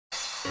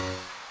Hello.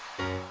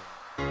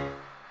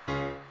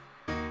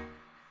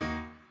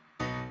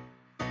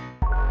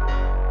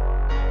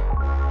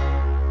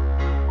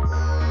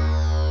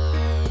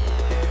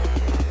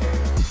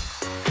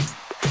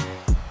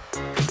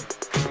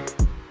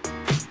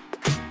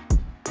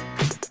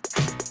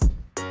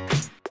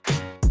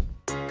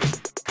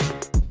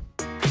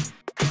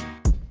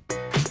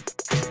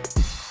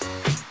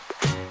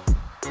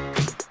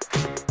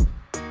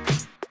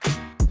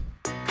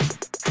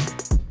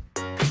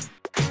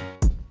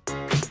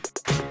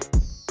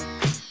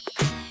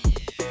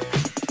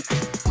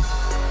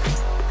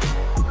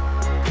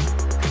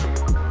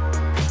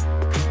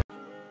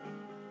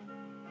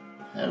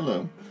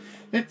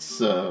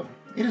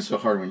 It is so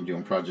hard when you're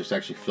doing projects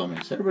actually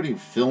filming. So everybody who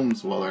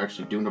films while they're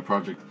actually doing a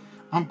project,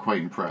 I'm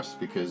quite impressed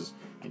because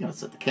you gotta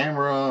set the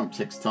camera up, it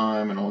takes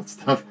time and all that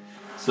stuff.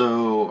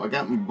 So I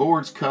got my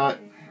boards cut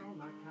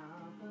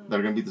that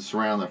are gonna be the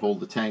surround that hold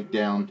the tank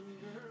down,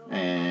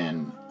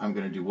 and I'm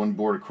gonna do one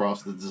board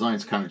across. The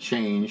design's kind of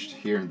changed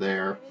here and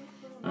there.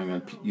 I'm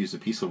gonna use a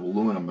piece of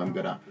aluminum. I'm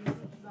gonna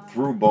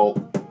through bolt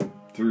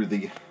through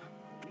the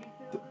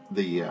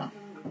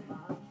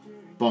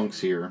bunks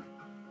here,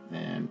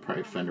 and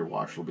probably fender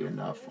wash will be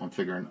enough. I'm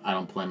figuring I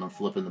don't plan on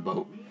flipping the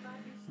boat,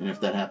 and if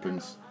that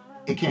happens,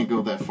 it can't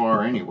go that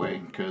far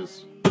anyway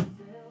because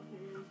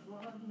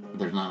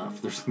there's not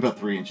enough. There's about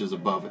 3 inches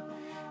above it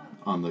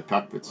on the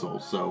cockpit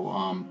sole. So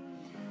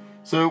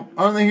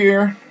under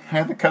here, I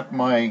had to cut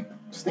my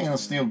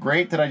stainless steel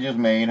grate that I just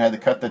made. I had to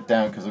cut that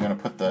down because I'm going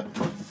to put the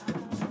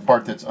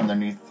part that's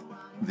underneath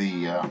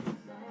the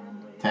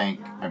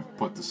tank. I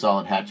put the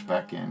solid hatch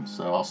back in,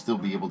 so I'll still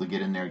be able to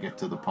get in there and get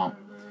to the pump.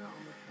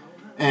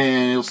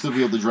 And it'll still be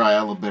able to dry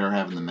out a little better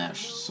having the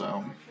mesh.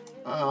 So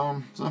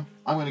I'm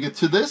going to get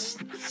to this.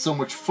 It's so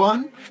much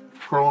fun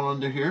crawling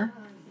under here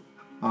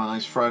on a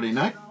nice Friday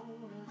night.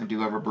 I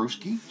do have a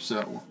brewski,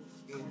 so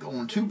it ain't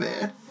going too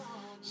bad.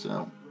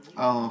 So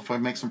if I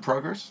make some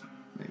progress,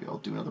 maybe I'll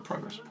do another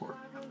progress report.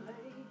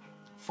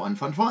 Fun,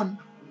 fun, fun.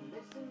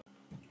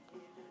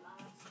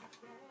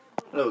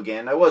 Hello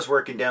again. I was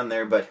working down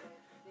there, but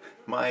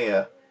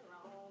my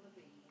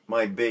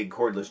big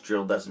cordless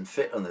drill doesn't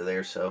fit under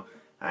there, so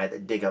I had to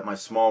dig up my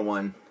small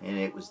one, and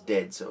it was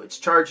dead. So it's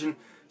charging.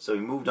 So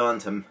we moved on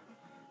to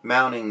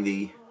mounting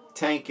the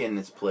tank in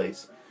its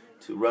place,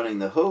 to running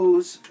the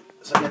hose.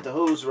 So I got the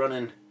hose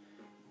running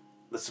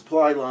the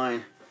supply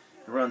line.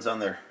 It runs on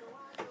there,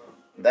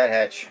 that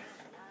hatch,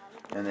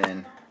 and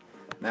then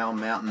now I'm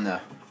mounting the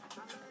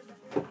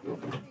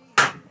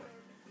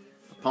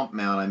pump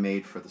mount I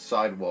made for the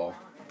sidewall.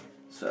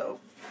 So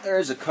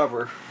there's a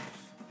cover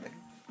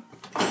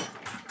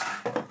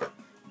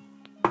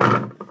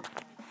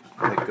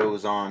that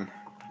goes on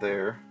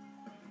there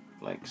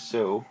like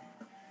so,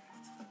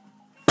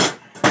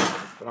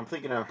 but I'm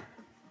thinking of,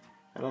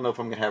 I don't know if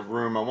I'm gonna have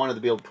room. I wanted to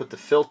be able to put the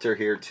filter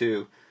here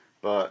too,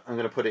 but I'm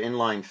gonna put an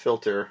inline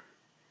filter,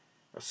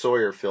 a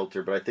Sawyer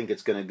filter, but I think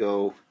it's gonna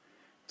go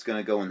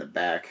in the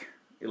back.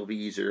 It'll be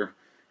easier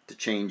to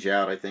change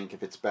out, I think,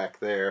 if it's back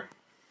there,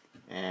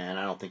 and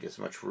I don't think there's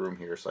much room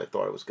here, so I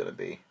thought it was gonna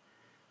be.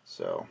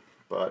 So,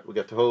 but we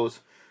got the hose,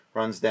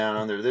 runs down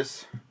under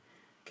this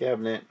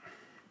cabinet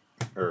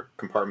or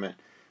compartment,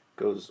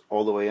 goes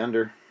all the way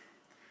under.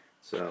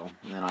 So,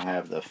 and then I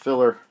have the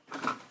filler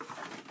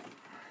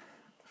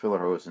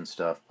hose and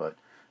stuff, but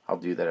I'll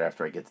do that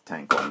after I get the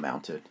tank all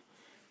mounted.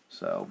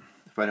 So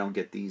if I don't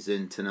get these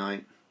in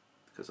tonight,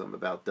 because I'm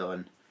about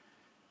done,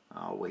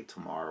 I'll wait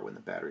tomorrow when the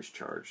battery's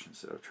charged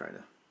instead of trying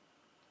to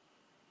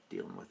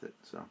dealing with it.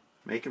 So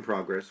making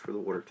progress for the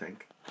water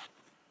tank.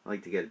 I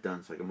like to get it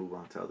done so I can move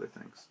on to other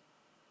things.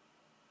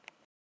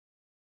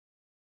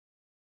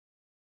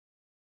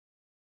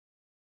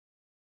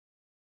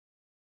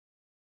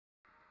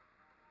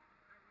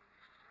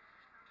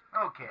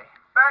 Okay,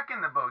 back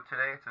in the boat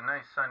today. It's a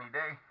nice sunny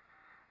day.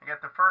 I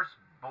got the first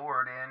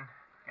board in.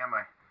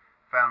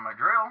 Found my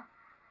drill.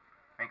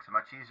 Makes it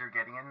much easier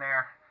getting in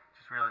there.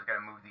 Just realized I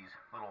got to move these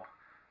little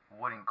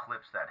wooden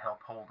clips that help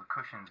hold the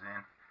cushions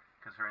in,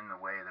 because they're in the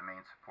way. The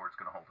main support's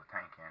going to hold the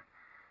tank in.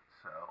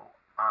 So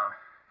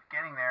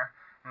getting there,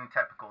 and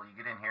typical, you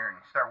get in here and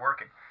start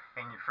working,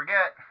 and you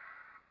forget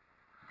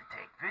to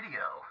take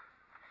video.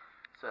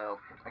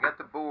 So I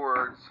got the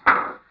boards,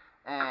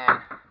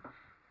 and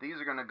these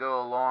are going to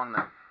go along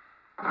the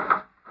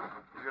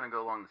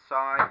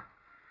side,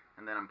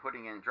 and then I'm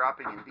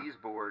dropping in these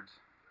boards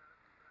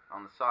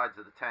on the sides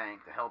of the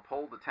tank to help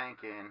hold the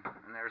tank in.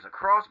 And there's a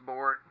cross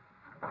board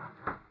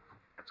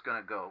that's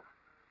going to go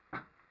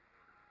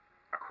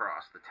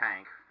across the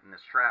tank, and the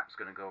strap's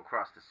going to go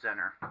across the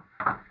center.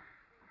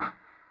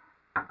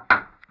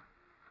 I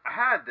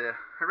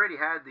already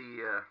had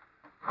the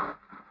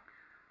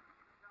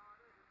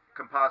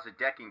composite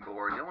decking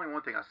board. The only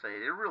one thing I say,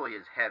 it really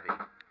is heavy.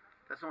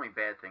 That's the only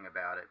bad thing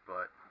about it,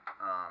 but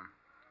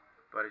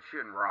it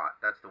shouldn't rot.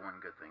 That's the one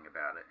good thing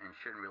about it, and it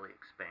shouldn't really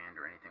expand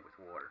or anything with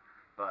water.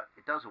 But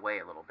it does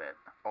weigh a little bit.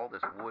 All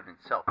this wood in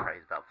itself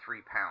probably is about 3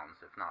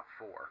 pounds, if not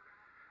 4.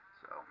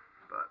 So,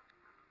 but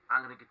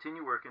I'm going to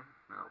continue working,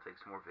 and I'll take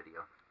some more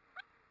video.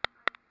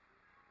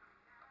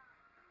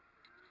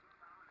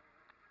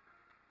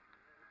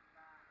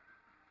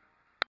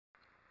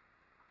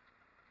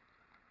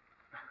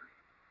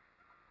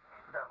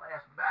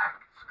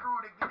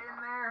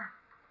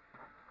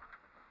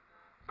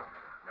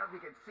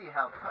 can see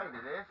how tight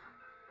it is.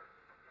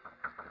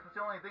 That's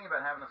the only thing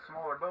about having a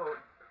smaller boat.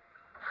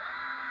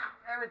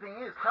 Everything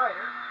is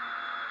tighter.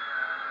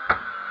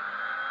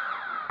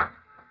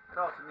 It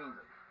also means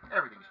that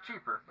everything's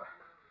cheaper, but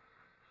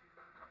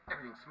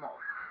everything's smaller.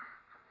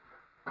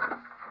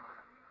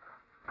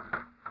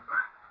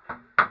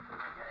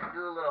 Okay,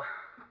 do a little.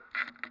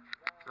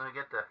 So I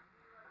get the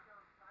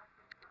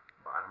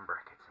bottom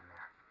brackets in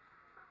there.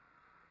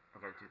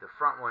 I'm gonna do the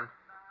front one.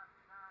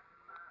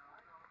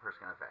 First,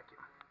 gonna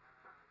vacuum.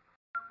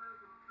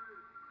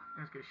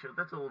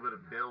 That's a little bit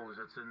of bilge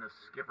that's in the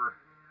skipper.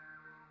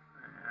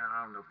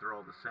 I don't know if they're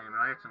all the same. And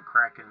I had some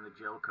cracking in the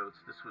gel coats.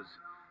 This was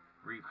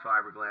reed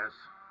fiberglass.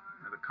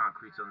 The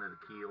concrete's under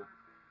the keel.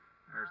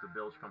 There's the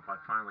bilge pump I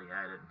finally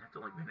added. It's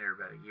only been there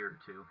about a year or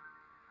two.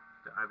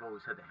 I've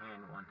always had the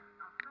hand one.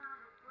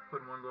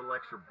 Put one little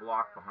extra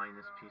block behind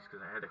this piece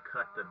because I had to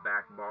cut the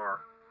back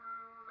bar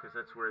because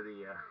that's where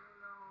the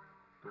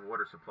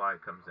water supply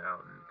comes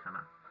out, and kind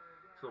of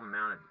still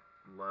mounted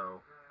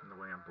low in the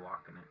way I'm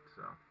blocking it.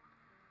 So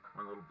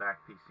one little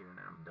back piece here, and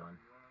then I'm done.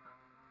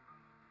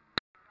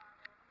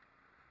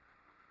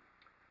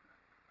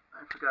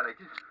 I forgot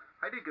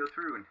I did go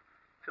through and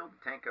filled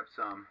the tank up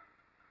some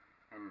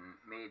and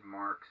made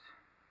marks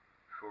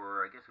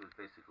for, I guess it was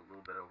basically a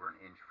little bit over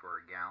 1 inch for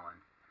a gallon.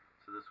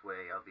 So this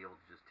way I'll be able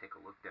to just take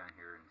a look down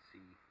here and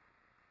see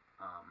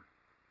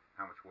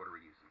how much water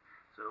we're using.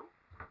 So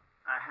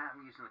I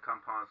am using the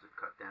composite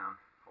cut down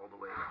all the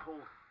way to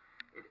hold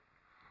the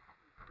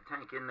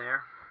tank in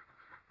there,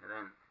 and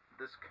then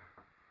this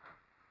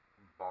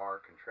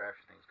bar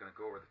contraption thing is going to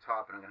go over the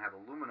top, and I'm going to have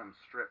aluminum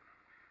strip.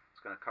 It's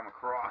going to come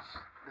across.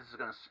 This is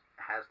going to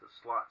has the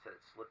slots that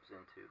it slips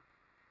into,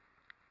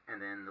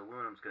 and then the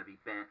aluminum is going to be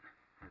bent,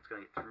 and it's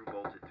going to get through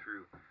bolted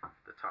through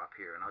the top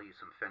here. And I'll use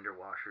some fender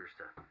washers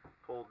to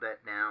hold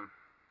that down.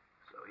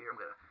 So here I'm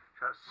going to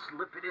try to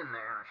slip it in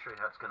there, and I'll show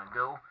you how it's going to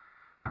go.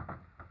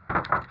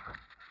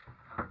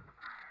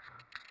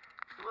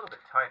 It's a little bit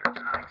tighter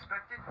than I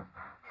expected it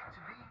to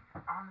be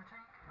on the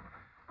tank.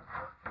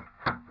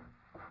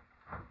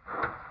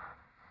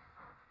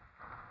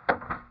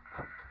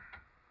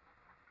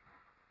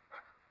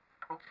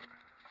 Oh,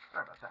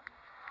 sorry about that.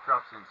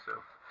 Drops in,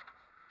 so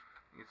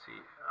you can see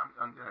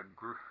I'm going to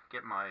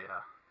get my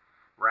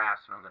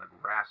rasp, and I'm going to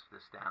rasp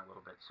this down a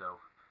little bit so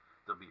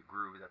there'll be a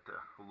groove that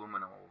the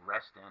aluminum will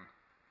rest in,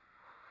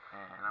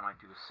 and I might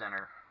do a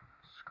center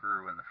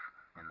screw in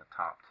the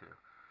top too.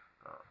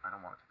 I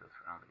don't want it to go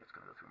through. I don't think it's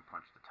going to go through and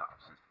punch the top,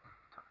 so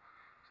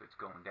it's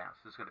going down.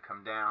 So it's going to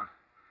come down.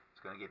 It's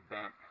going to get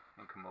bent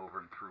and come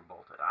over and through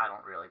bolted. I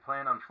don't really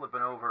plan on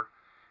flipping over.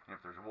 And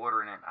if there's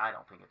water in it, I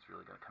don't think it's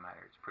really going to come out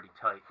here. It's pretty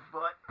tight,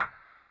 but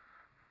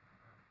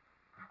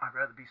I'd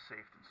rather be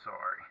safe than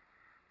sorry.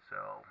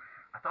 So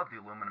I thought the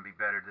aluminum would be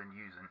better than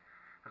using.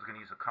 I was going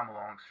to use a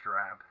come-along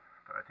strap,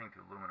 but I think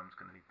the aluminum is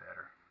going to be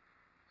better.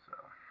 So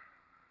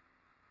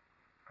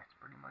that's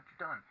pretty much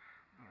done.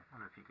 Yeah, I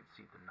don't know if you can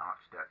see the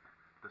notch that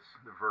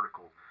the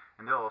vertical,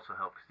 and they'll also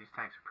help because these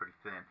tanks are pretty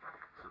thin.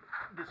 So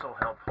this will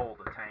help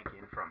hold the tank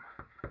in from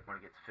when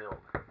it gets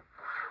filled.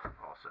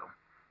 Also.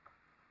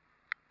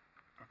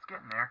 It's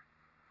getting there.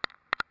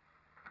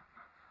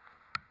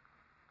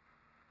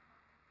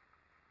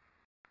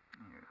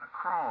 You're going to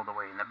crawl all the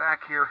way in the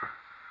back here,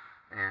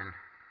 and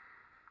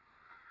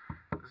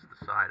this is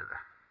the side of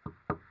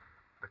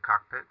the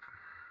cockpit.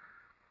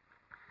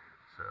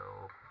 So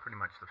pretty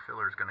much the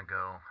filler is going to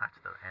go, that's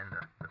the end,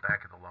 the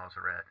back of the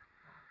lazarette.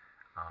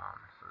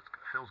 So the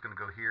fill's going to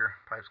go here,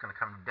 pipe's going to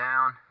come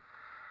down.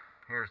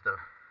 Here's the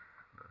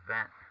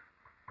vent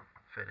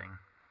fitting,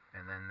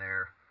 and then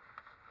there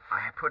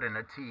I put in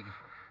a T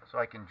so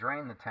I can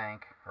drain the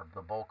tank, or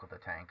the bulk of the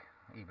tank,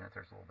 even if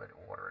there's a little bit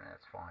of water in it,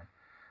 it's fine.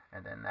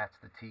 And then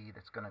that's the T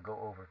that's going to go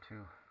over to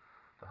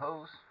the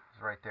hose.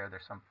 It's right there.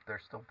 There's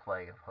still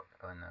play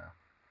in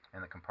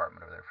the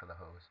compartment over there for the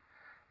hose.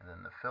 And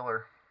then the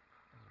filler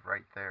is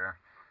right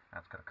there.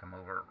 That's going to come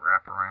over,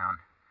 wrap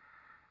around,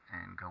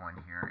 and go in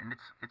here. And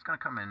it's going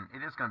to come in.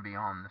 It is going to be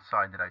on the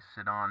side that I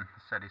sit on,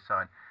 the SETI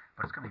side,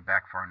 but it's going to be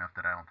back far enough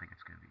that I don't think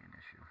it's going to be an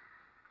issue.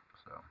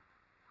 So.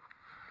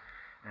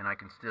 And I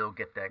can still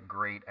get that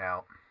grate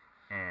out,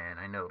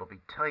 and I know it'll be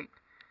tight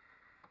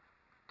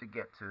to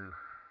get to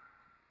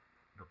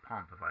the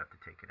pump if I have to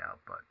take it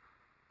out, but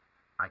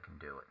I can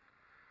do it,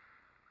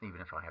 even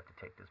if I have to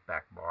take this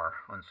back bar,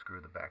 unscrew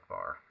the back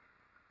bar.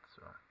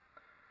 So,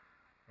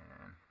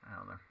 and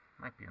I don't know,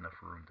 might be enough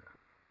room to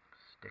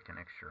stick an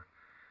extra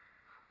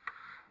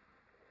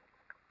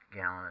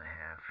gallon and a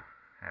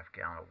half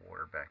gallon of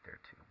water back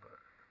there too, but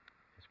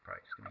it's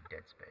probably just gonna be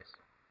dead space.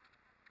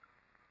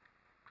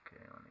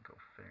 Okay, let me go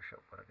finish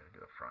up what I gotta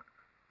do up front.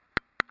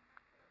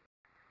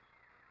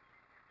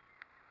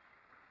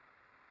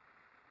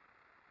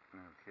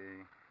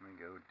 Okay, let me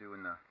go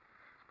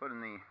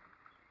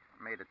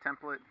made a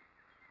template,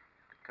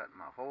 cut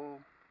my hole.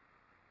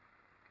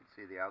 You can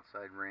see the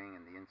outside ring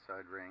and the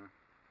inside ring.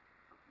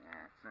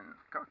 And it's in the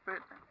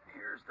cockpit.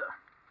 Here's the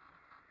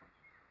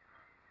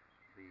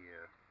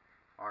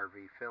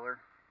RV filler.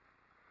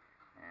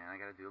 And I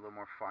got to do a little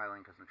more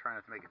filing because I'm trying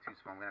not to make it too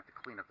small. I'm going to have to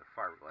clean up the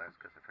fiberglass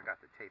because I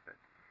forgot to tape it.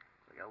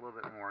 So I got a little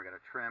bit more I got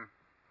to trim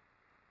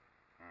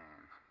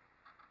and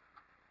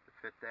to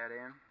fit that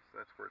in. So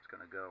that's where it's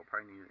going to go.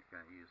 Probably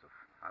going to use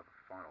have a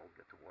funnel to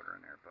get the water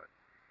in there. But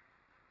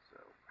so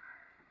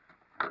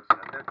I just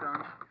got that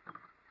done.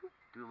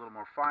 Do a little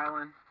more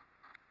filing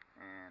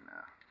and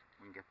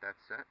we can get that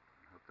set.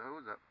 Hook the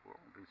hose up. We'll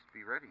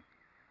be ready.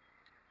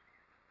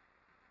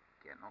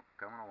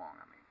 Coming along,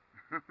 I mean.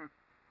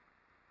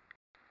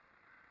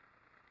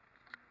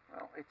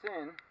 Well, it's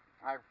in.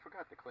 I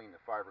forgot to clean the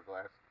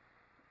fiberglass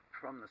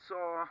from the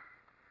saw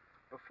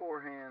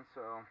beforehand,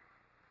 so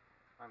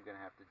I'm going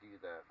to have to do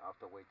that. I'll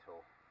have to wait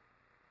till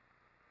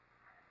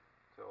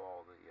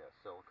all the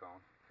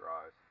silicone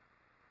dries,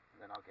 and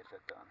then I'll get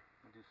that done.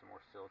 I'll do some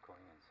more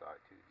siliconing inside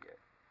too yet.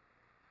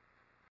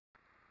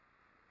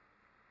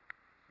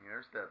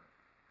 Here's the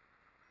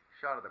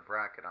shot of the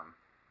bracket I'm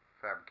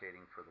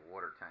fabricating for the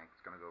water tank.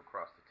 It's going to go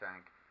across the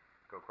tank,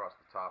 go across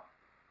the top.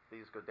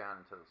 These go down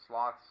into the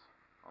slots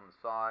on the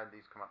side.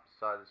 These come up the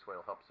side. This way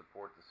it'll help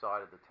support the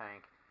side of the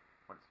tank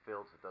when it's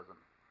filled, so it doesn't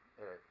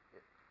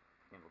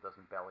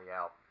doesn't belly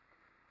out.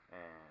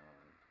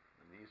 And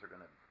these are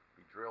going to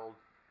be drilled.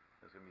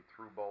 There's going to be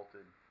through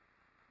bolted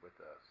with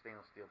a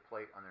stainless steel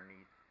plate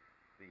underneath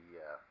the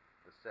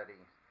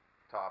settee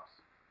tops.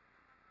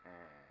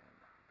 And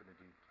I'm going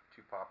to do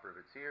 2 pop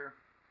rivets here.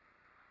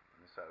 And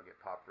this side will get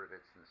pop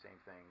rivets, and the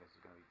same thing. This is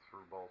going to be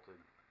through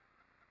bolted.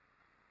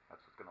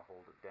 That's what's going to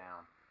hold it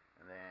down.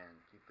 And then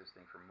keep this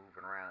thing from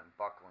moving around and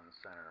buckle in the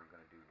center. I'm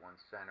going to do one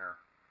center,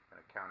 going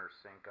to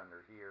countersink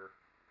under here,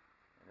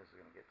 and this is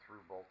going to get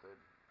through bolted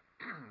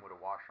with a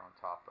washer on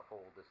top to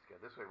hold this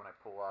together. This way, when I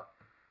pull out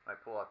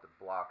the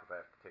block, if I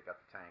have to take out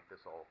the tank,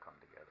 this will all come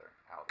together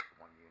out as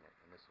one unit,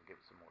 and this will give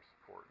some more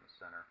support in the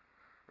center.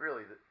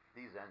 Really,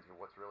 these ends are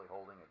what's really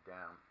holding it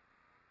down.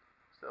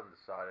 Still haven't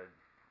decided.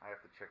 I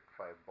have to check if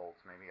I have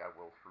bolts. Maybe I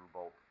will through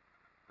bolt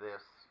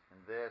this and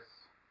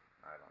this.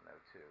 I don't know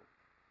too.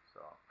 So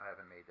I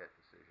haven't made that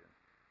decision.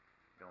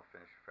 Don't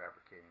finish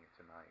fabricating it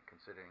tonight,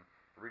 considering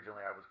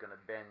originally I was going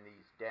to bend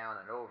these down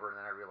and over, and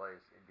then I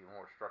realized it'd be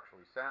more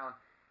structurally sound,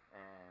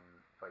 and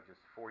if I just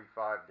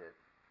 45'd it,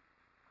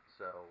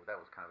 so that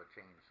was kind of a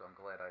change. So I'm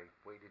glad I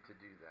waited to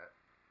do that.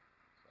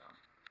 So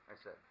I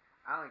said,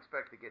 I don't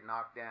expect to get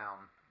knocked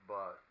down,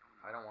 but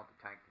I don't want the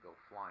tank to go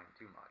flying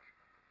too much.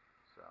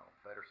 So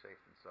better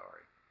safe than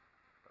sorry.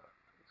 But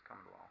it's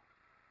coming along.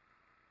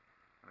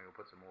 I'm going to go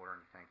put some water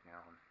in the tank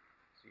now and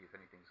see if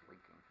anything's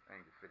leaking. Any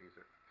of the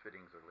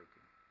fittings are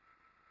leaking.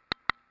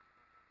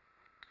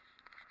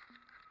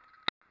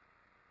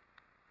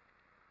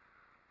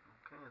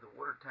 Okay, the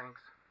water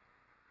tank's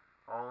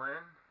all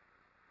in.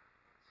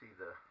 See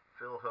the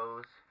fill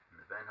hose and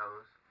the vent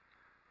hose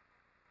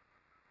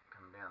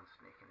coming down,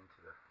 sneaking into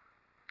the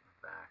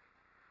back.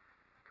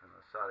 Coming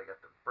to the side, I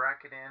got the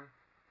bracket in,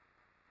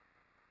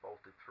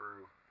 bolted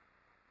through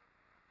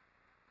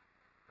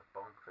the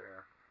bunk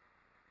there.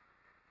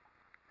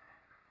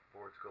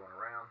 Board's going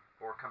around.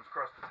 Board comes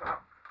across the top,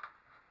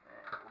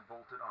 and we're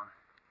bolted on.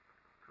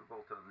 Through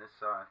bolted on this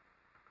side,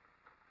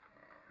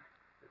 and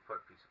they put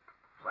a piece of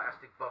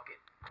plastic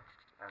bucket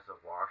as a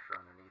washer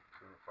underneath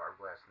between the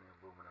fiberglass and the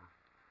aluminum.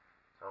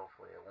 So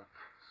hopefully it won't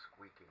be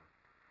squeaking.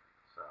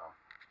 So,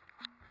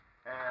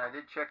 and I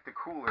did check the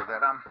cooler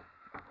that I'm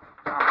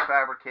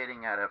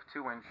fabricating out of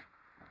 2-inch,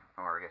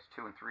 or I guess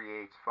 2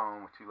 3/8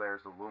 foam with 2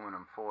 layers of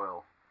aluminum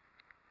foil.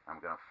 I'm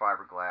gonna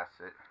fiberglass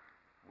it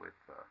with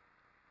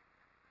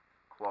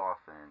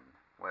cloth and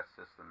wet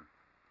system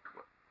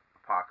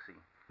epoxy,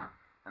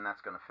 and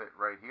that's going to fit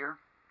right here,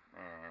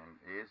 and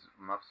it is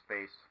enough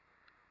space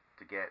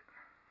to get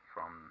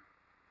from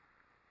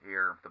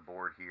here, the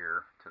board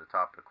here, to the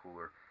top of the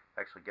cooler.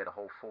 Actually get a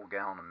whole full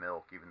gallon of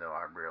milk, even though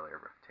I rarely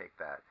ever take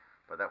that,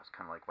 but that was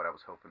kind of like what I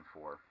was hoping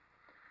for.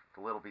 The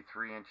lid will be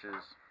 3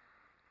 inches,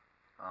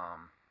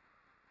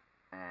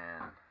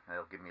 and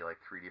it'll give me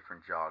like 3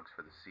 different jogs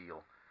for the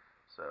seal.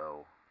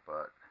 So,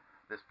 but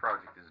this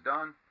project is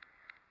done,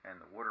 and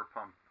the water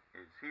pump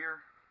is here,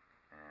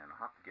 and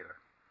I'll have to get a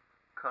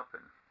cup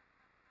and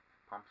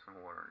pump some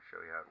water and show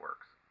you how it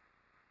works.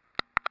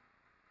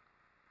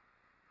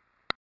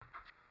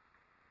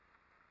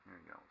 There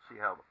you go. See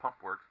how the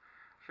pump works.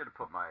 Should have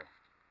put my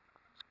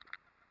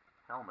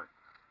helmet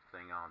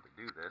thing on to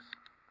do this.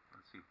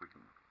 Let's see if I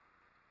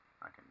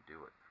can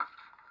do it.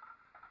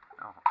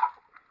 Oh,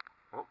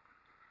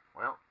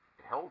 well,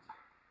 it held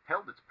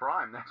its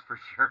prime, that's for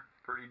sure.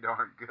 Pretty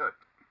darn good.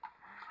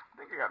 I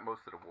think I got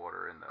most of the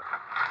water got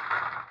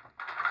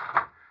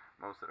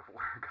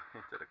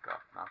into the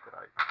cup. Not that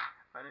I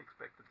didn't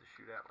expect it to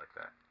shoot out like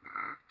that.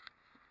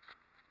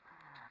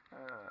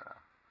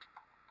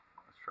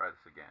 Let's try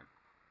this again.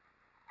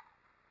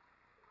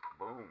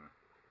 Boom.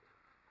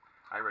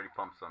 I already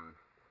pumped some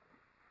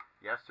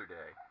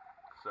yesterday,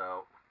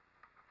 so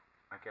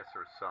I guess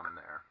there's some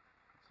there.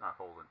 It's not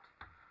holding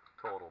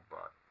total,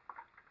 but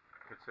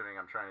considering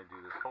I'm trying to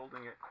do this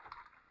holding it,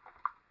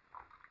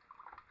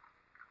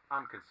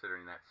 I'm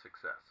considering that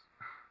success.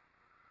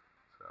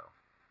 So,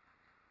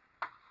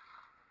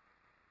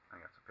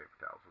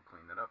 towels will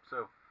clean that up.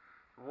 So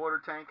the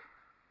water tank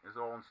is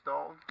all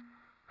installed,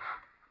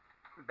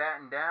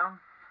 battened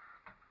down,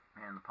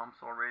 and the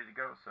pump's all ready to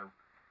go. So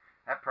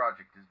that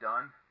project is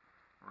done.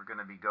 We're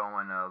going to be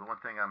going, the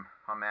one thing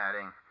I'm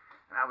adding,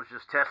 and I was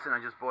just testing, I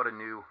just bought a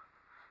new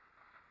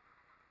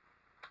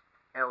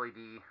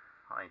LED,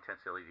 high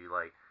intense LED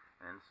light,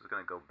 and this is going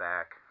to go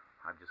back.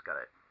 I've just got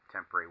it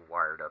temporary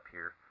wired up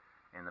here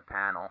in the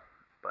panel,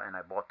 and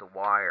I bought the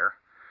wire.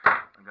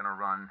 I'm going to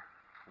run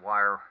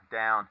wire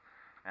down,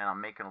 and I'm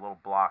making a little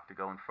block to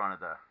go in front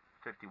of the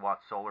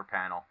 50-watt solar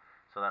panel,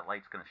 so that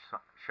light's going to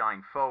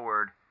shine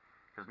forward,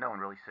 because no one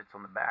really sits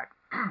on the back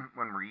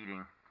when we're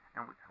eating,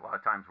 and a lot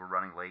of times we're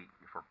running late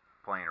if we're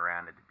playing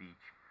around at the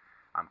beach.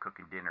 I'm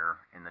cooking dinner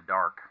in the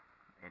dark.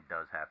 It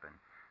does happen.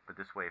 But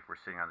this way, if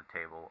we're sitting on the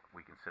table,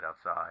 we can sit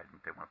outside. And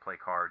if they want to play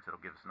cards, it'll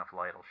give us enough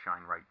light. It'll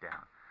shine right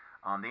down.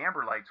 The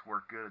amber lights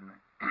work good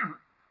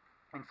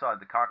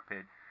inside the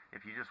cockpit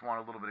if you just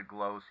want a little bit of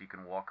glow so you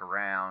can walk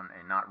around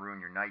and not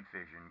ruin your night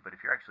vision. But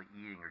if you're actually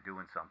eating or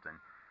doing something,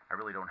 I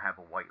really don't have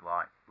a white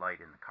light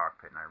in the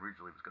cockpit. And I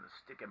originally was going to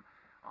stick them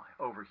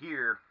over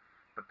here,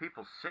 but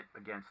people sit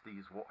against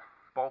these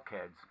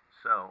bulkheads,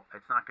 so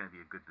it's not going to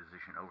be a good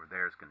position. Over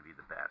there is going to be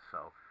the best.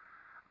 So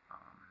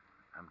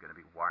I'm going to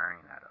be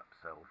wiring that up.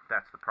 So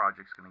that's the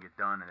project's going to get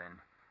done, and then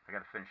I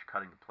got to finish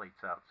cutting the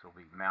plates out. So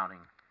we'll be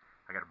mounting.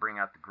 I got to bring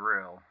out the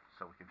grill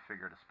so we can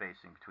figure the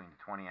spacing between the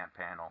 20 amp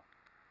panel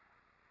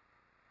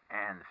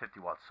and the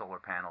 50-watt solar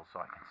panel, so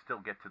I can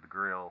still get to the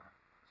grill.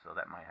 So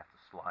that might have to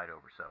slide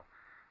over. So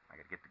I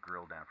got to get the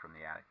grill down from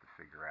the attic to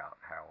figure out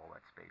how all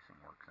that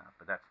spacing works out.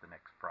 But that's the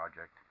next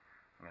project.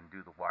 I'm going to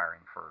do the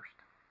wiring first,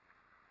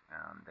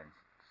 then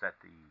set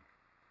the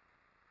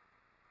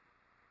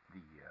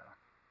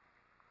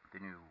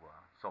new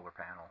solar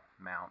panel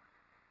mount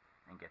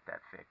and get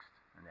that fixed,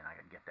 and then I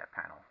can get that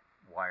panel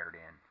wired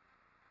in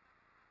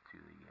to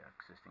the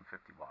existing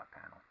 50-watt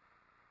panel.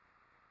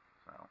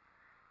 So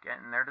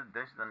getting there,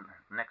 this is the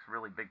next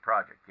really big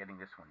project,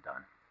 getting this one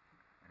done,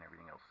 and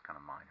everything else is kind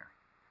of minor.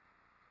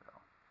 So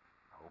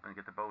I'm hoping to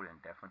get the boat in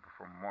definitely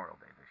before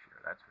Memorial Day this year,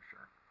 that's for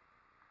sure.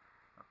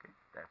 Okay,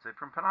 that's it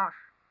from Panache.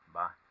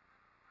 Bye.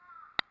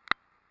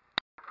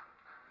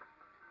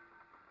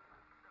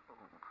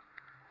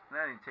 And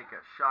I didn't take a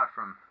shot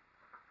from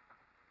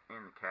in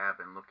the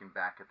cabin looking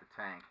back at the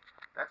tank.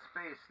 That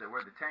space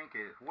where the tank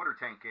is, water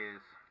tank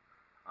is,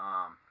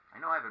 I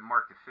know I have it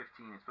marked at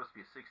 15. It's supposed to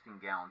be a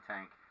 16-gallon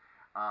tank.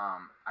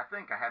 I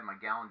think I had my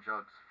gallon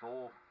jugs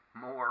full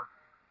more.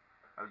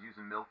 I was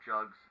using milk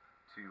jugs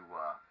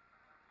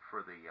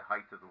for the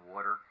height of the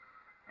water,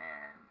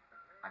 and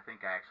I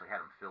think I actually had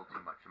them filled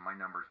too much, and my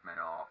numbers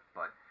meant off.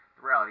 But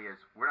the reality is,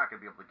 we're not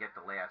going to be able to get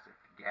the last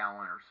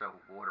gallon or so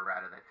of water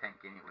out of that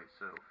tank anyway,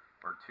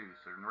 or two.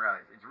 So in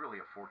reality, it's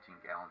really a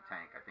 14-gallon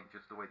tank, I think,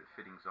 just the way the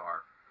fittings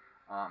are.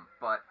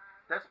 But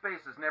that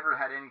space has never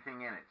had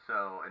anything in it.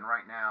 So, and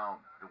right now,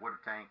 the water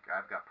tank,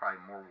 I've got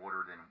probably more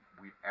water than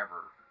we've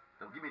ever.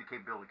 They'll give me the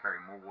capability to carry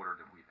more water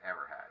than we've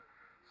ever had.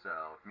 So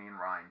if me and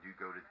Ryan do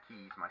go to the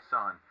Keys, my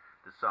son,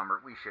 this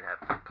summer, we should have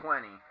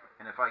plenty.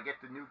 And if I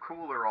get the new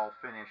cooler all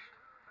finished,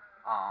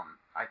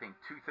 I think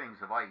 2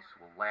 things of ice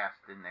will last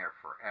in there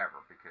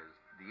forever, because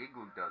the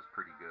Igloo does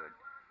pretty good.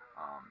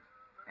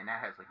 And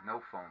that has like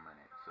no foam in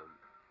it, so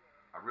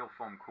a real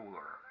foam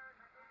cooler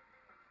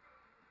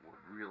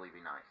would really be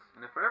nice.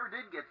 And if I ever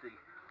did get this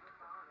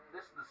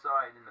is the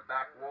side in the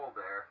back wall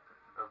there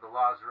of the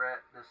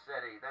lazarette, this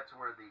settee, that's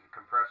where the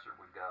compressor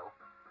would go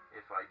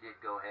if I did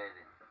go ahead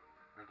and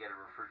get a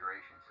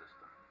refrigeration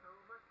system.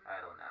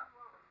 I don't know.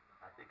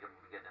 I think I'm going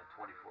to be getting a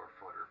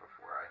 24-footer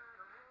before I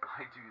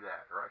do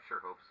that, or I sure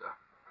hope so.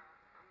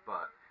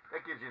 But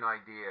that gives you an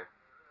idea.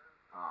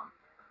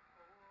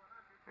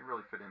 It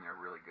really fit in there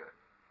really good.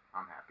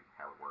 I'm happy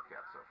how it worked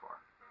out so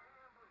far.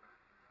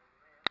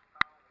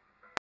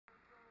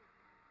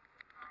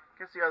 I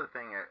guess the other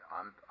thing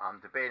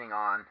I'm debating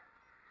on,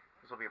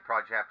 this will be a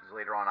project that happens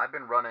later on. I've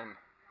been running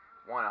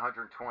one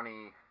 120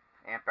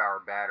 amp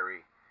hour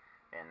battery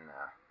in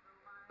the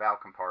bow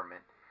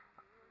compartment,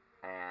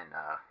 and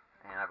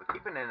I've been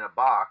keeping it in a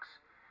box,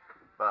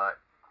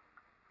 but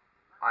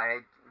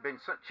I've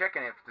been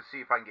checking it to see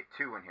if I can get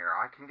 2 in here.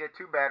 I can get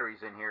 2 batteries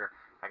in here.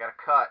 I got to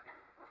cut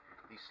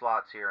these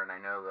slots here, and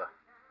I know the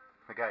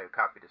guy who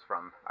copied this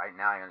from,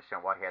 now I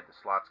understand why he had the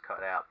slots cut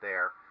out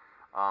there.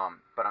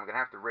 But I'm going to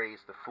have to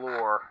raise the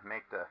floor,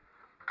 make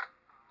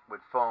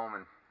with foam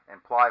and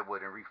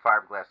plywood and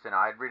re-fiberglass in.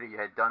 I really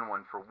had done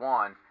one for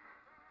 1,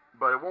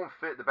 but it won't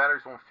fit. The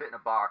batteries won't fit in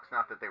a box.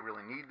 Not that they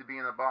really need to be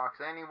in a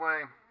box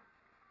anyway.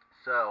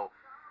 So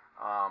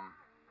I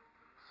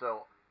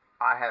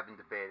haven't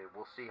debated.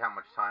 We'll see how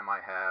much time I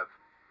have.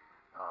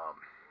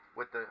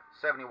 With the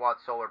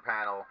 70-watt solar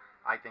panel,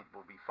 I think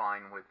we'll be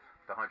fine with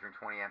the 120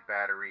 amp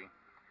battery.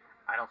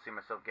 I don't see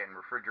myself getting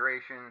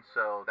refrigeration,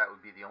 so that would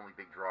be the only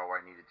big draw where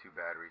I needed 2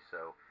 batteries.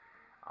 So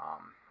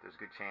there's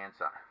a good chance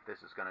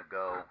this is going to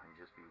go and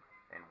just be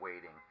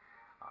waiting.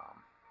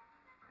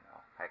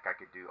 Heck, I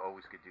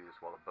always could do this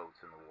while the boat's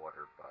in the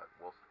water, but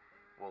we'll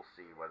we'll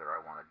see whether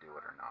I want to do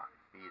it or not.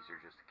 It'd be easier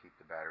just to keep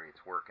the battery.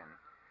 It's working.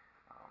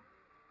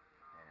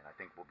 And I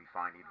think we'll be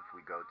fine even if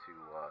we go to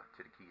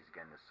the Keys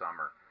again this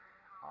summer.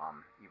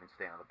 Even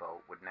staying on the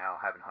boat with now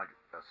having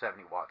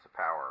 70 watts of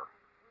power,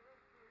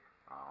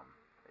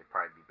 it'd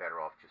probably be better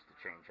off just to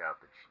change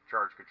out the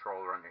charge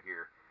controller under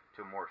here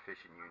to a more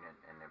efficient unit,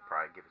 and then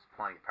probably give us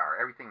plenty of power.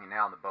 Everything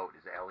now on the boat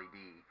is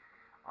LED.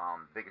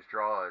 Biggest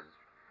draw is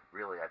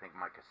really, I think,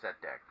 my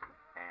cassette deck,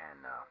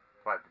 and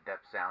if I have the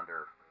depth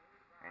sounder,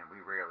 and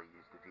we rarely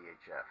use the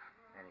VHF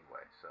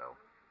anyway, so,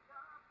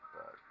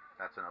 but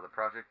that's another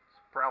project. It's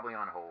probably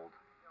on hold,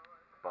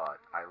 but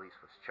I at least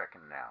was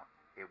checking it out.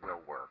 It will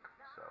work,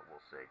 so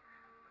we'll see.